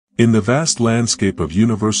In the vast landscape of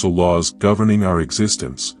universal laws governing our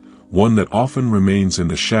existence, one that often remains in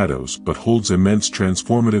the shadows but holds immense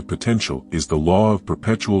transformative potential is the law of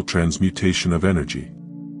perpetual transmutation of energy.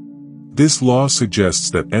 This law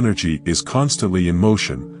suggests that energy is constantly in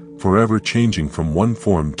motion, forever changing from one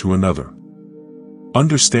form to another.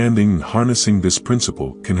 Understanding and harnessing this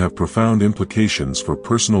principle can have profound implications for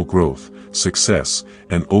personal growth, success,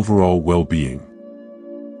 and overall well-being.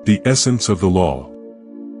 The essence of the law.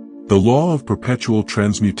 The law of perpetual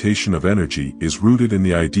transmutation of energy is rooted in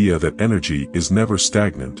the idea that energy is never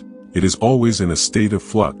stagnant, it is always in a state of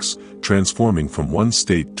flux, transforming from one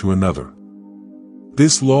state to another.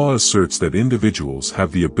 This law asserts that individuals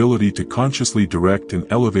have the ability to consciously direct and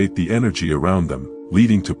elevate the energy around them,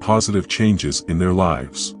 leading to positive changes in their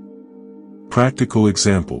lives. Practical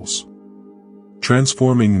examples.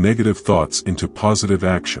 Transforming negative thoughts into positive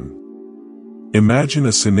action. Imagine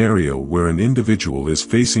a scenario where an individual is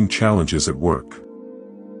facing challenges at work.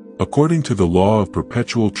 According to the law of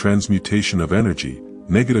perpetual transmutation of energy,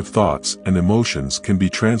 negative thoughts and emotions can be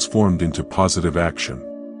transformed into positive action.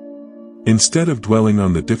 Instead of dwelling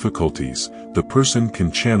on the difficulties, the person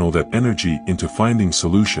can channel that energy into finding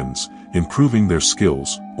solutions, improving their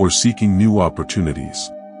skills, or seeking new opportunities.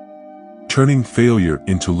 Turning failure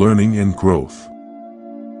into learning and growth.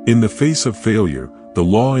 In the face of failure, the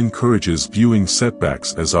law encourages viewing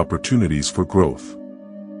setbacks as opportunities for growth.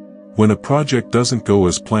 When a project doesn't go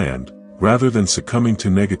as planned, rather than succumbing to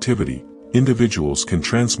negativity, individuals can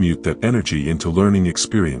transmute that energy into learning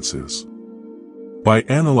experiences. By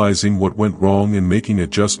analyzing what went wrong and making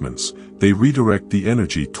adjustments, they redirect the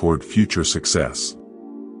energy toward future success.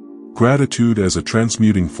 Gratitude as a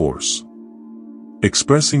transmuting force.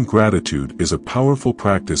 Expressing gratitude is a powerful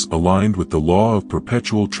practice aligned with the law of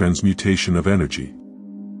perpetual transmutation of energy.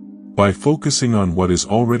 By focusing on what is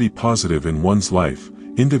already positive in one's life,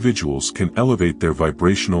 individuals can elevate their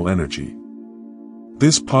vibrational energy.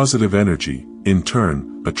 This positive energy, in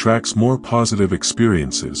turn, attracts more positive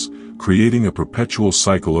experiences, creating a perpetual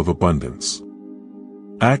cycle of abundance.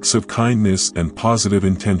 Acts of kindness and positive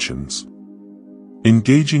intentions.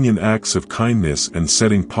 Engaging in acts of kindness and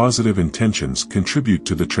setting positive intentions contribute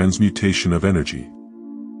to the transmutation of energy.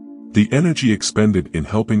 The energy expended in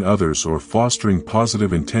helping others or fostering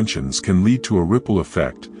positive intentions can lead to a ripple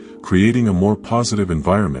effect, creating a more positive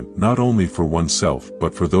environment not only for oneself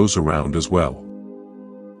but for those around as well.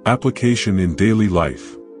 Application in daily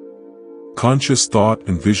life. Conscious thought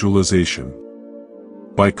and visualization.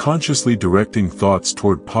 By consciously directing thoughts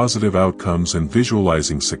toward positive outcomes and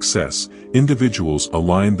visualizing success, individuals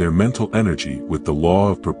align their mental energy with the law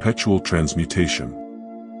of perpetual transmutation.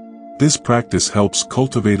 This practice helps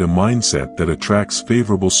cultivate a mindset that attracts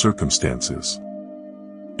favorable circumstances.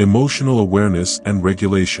 Emotional awareness and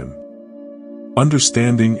regulation.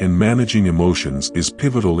 Understanding and managing emotions is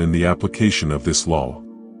pivotal in the application of this law.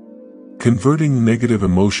 Converting negative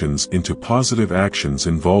emotions into positive actions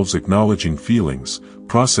involves acknowledging feelings,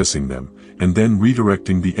 processing them, and then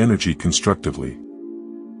redirecting the energy constructively.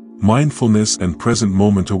 Mindfulness and present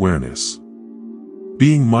moment awareness.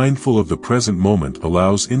 Being mindful of the present moment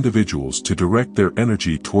allows individuals to direct their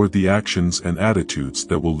energy toward the actions and attitudes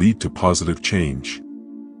that will lead to positive change.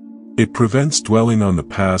 It prevents dwelling on the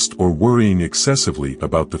past or worrying excessively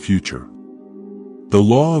about the future. The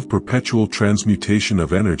law of perpetual transmutation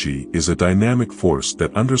of energy is a dynamic force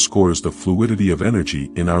that underscores the fluidity of energy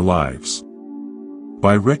in our lives.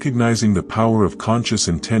 By recognizing the power of conscious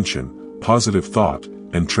intention, positive thought,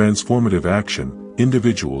 and transformative action,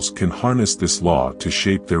 individuals can harness this law to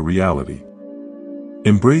shape their reality.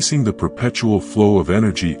 Embracing the perpetual flow of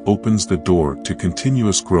energy opens the door to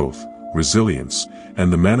continuous growth, resilience,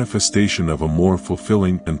 and the manifestation of a more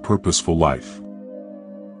fulfilling and purposeful life.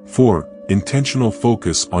 4. Intentional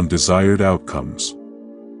focus on desired outcomes.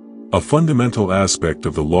 A fundamental aspect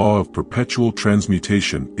of the law of perpetual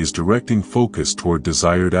transmutation is directing focus toward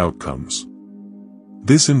desired outcomes.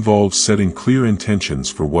 This involves setting clear intentions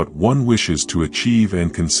for what one wishes to achieve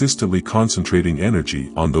and consistently concentrating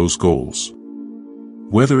energy on those goals.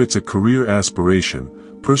 Whether it's a career aspiration,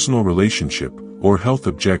 personal relationship, or health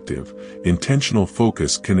objective, intentional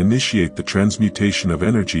focus can initiate the transmutation of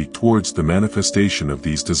energy towards the manifestation of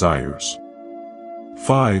these desires.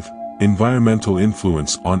 5. Environmental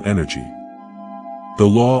influence on energy. The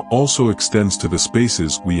law also extends to the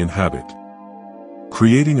spaces we inhabit.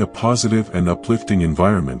 Creating a positive and uplifting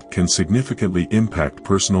environment can significantly impact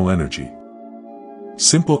personal energy.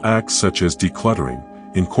 Simple acts such as decluttering,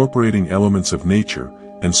 incorporating elements of nature,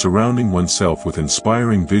 and surrounding oneself with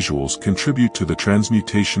inspiring visuals contribute to the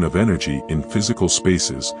transmutation of energy in physical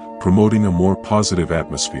spaces, promoting a more positive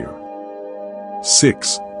atmosphere.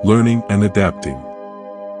 6. Learning and adapting.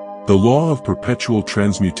 The law of perpetual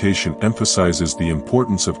transmutation emphasizes the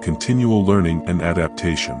importance of continual learning and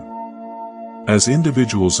adaptation. As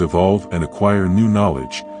individuals evolve and acquire new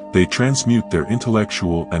knowledge, they transmute their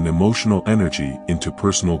intellectual and emotional energy into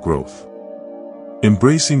personal growth.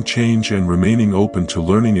 Embracing change and remaining open to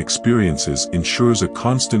learning experiences ensures a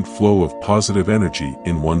constant flow of positive energy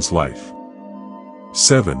in one's life.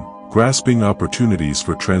 7. Grasping opportunities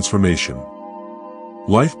for transformation.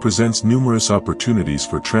 Life presents numerous opportunities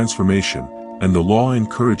for transformation, and the law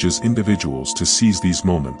encourages individuals to seize these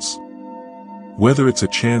moments. Whether it's a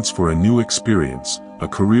chance for a new experience, a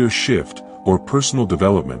career shift, or personal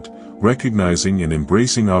development, recognizing and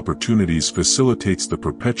embracing opportunities facilitates the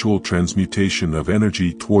perpetual transmutation of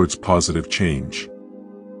energy towards positive change.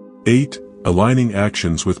 8. Aligning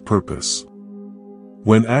actions with purpose.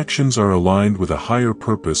 When actions are aligned with a higher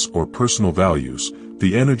purpose or personal values,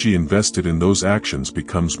 the energy invested in those actions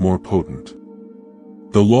becomes more potent.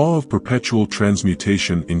 The law of perpetual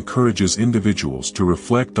transmutation encourages individuals to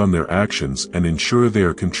reflect on their actions and ensure they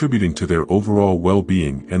are contributing to their overall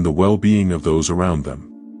well-being and the well-being of those around them.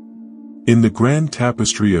 In the grand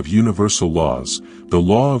tapestry of universal laws, the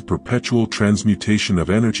law of perpetual transmutation of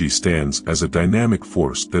energy stands as a dynamic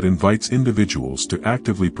force that invites individuals to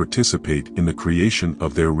actively participate in the creation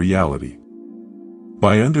of their reality.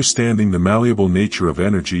 By understanding the malleable nature of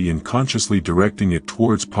energy and consciously directing it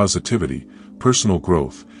towards positivity, personal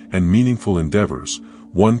growth, and meaningful endeavors,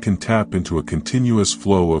 one can tap into a continuous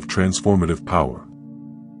flow of transformative power.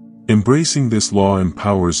 Embracing this law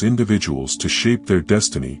empowers individuals to shape their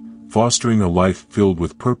destiny, fostering a life filled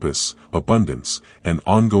with purpose, abundance, and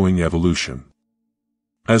ongoing evolution.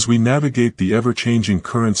 As we navigate the ever-changing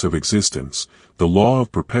currents of existence, the law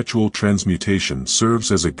of perpetual transmutation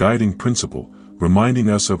serves as a guiding principle, reminding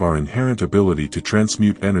us of our inherent ability to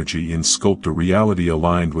transmute energy and sculpt a reality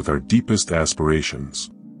aligned with our deepest aspirations.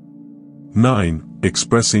 9.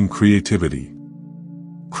 Expressing creativity.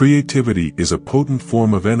 Creativity is a potent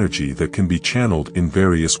form of energy that can be channeled in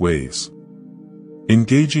various ways.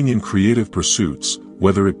 Engaging in creative pursuits,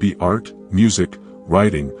 whether it be art, music,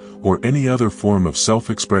 writing, or any other form of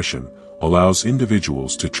self-expression, allows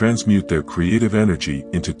individuals to transmute their creative energy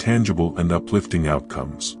into tangible and uplifting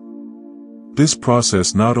outcomes. This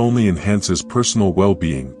process not only enhances personal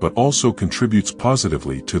well-being but also contributes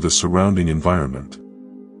positively to the surrounding environment.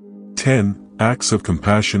 10. Acts of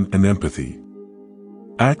compassion and empathy.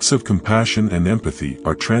 Acts of compassion and empathy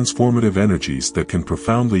are transformative energies that can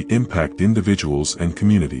profoundly impact individuals and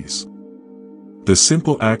communities. The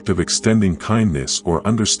simple act of extending kindness or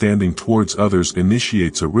understanding towards others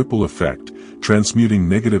initiates a ripple effect, transmuting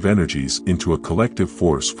negative energies into a collective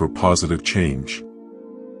force for positive change.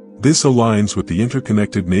 This aligns with the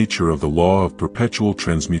interconnected nature of the law of perpetual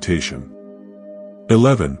transmutation.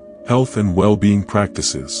 11. Health and well-being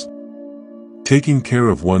practices. Taking care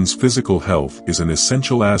of one's physical health is an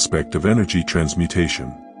essential aspect of energy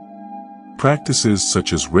transmutation. Practices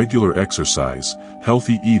such as regular exercise,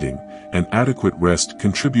 healthy eating, and adequate rest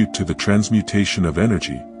contribute to the transmutation of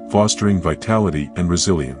energy, fostering vitality and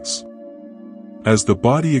resilience. As the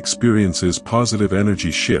body experiences positive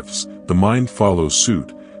energy shifts, the mind follows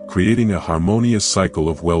suit, creating a harmonious cycle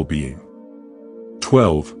of well-being.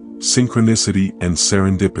 12. Synchronicity and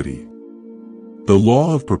serendipity. The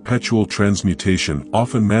law of perpetual transmutation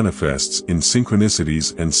often manifests in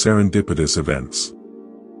synchronicities and serendipitous events.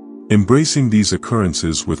 Embracing these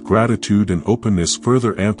occurrences with gratitude and openness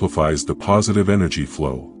further amplifies the positive energy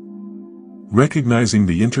flow. Recognizing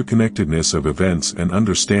the interconnectedness of events and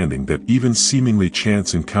understanding that even seemingly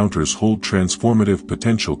chance encounters hold transformative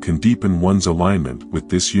potential can deepen one's alignment with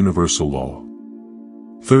this universal law.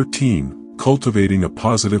 13. Cultivating a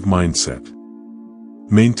positive mindset.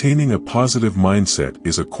 Maintaining a positive mindset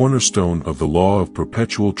is a cornerstone of the law of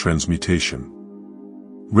perpetual transmutation.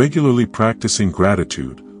 Regularly practicing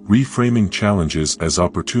gratitude, reframing challenges as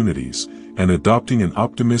opportunities, and adopting an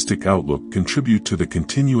optimistic outlook contribute to the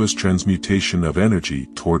continuous transmutation of energy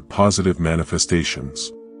toward positive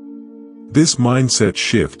manifestations. This mindset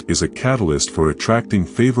shift is a catalyst for attracting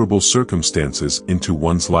favorable circumstances into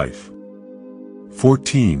one's life.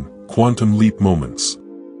 14. Quantum leap moments.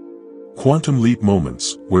 Quantum leap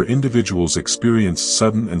moments, where individuals experience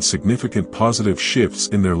sudden and significant positive shifts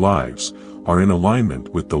in their lives, are in alignment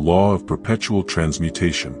with the law of perpetual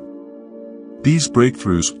transmutation. These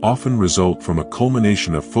breakthroughs often result from a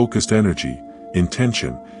culmination of focused energy,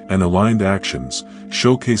 intention, and aligned actions,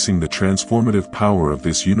 showcasing the transformative power of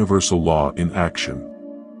this universal law in action.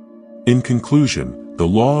 In conclusion, the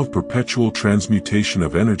law of perpetual transmutation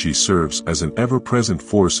of energy serves as an ever-present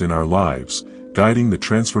force in our lives, guiding the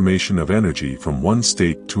transformation of energy from one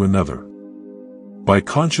state to another. By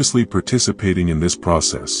consciously participating in this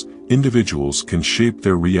process, individuals can shape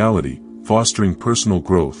their reality, fostering personal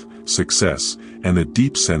growth, success, and a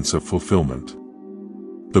deep sense of fulfillment.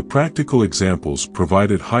 The practical examples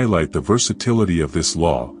provided highlight the versatility of this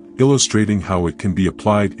law, illustrating how it can be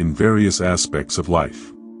applied in various aspects of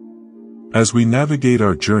life. As we navigate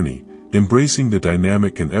our journey, embracing the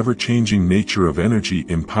dynamic and ever-changing nature of energy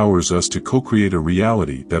empowers us to co-create a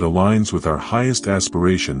reality that aligns with our highest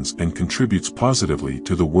aspirations and contributes positively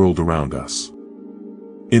to the world around us.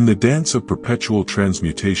 In the dance of perpetual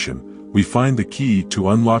transmutation, we find the key to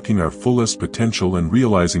unlocking our fullest potential and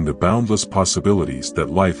realizing the boundless possibilities that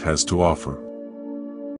life has to offer.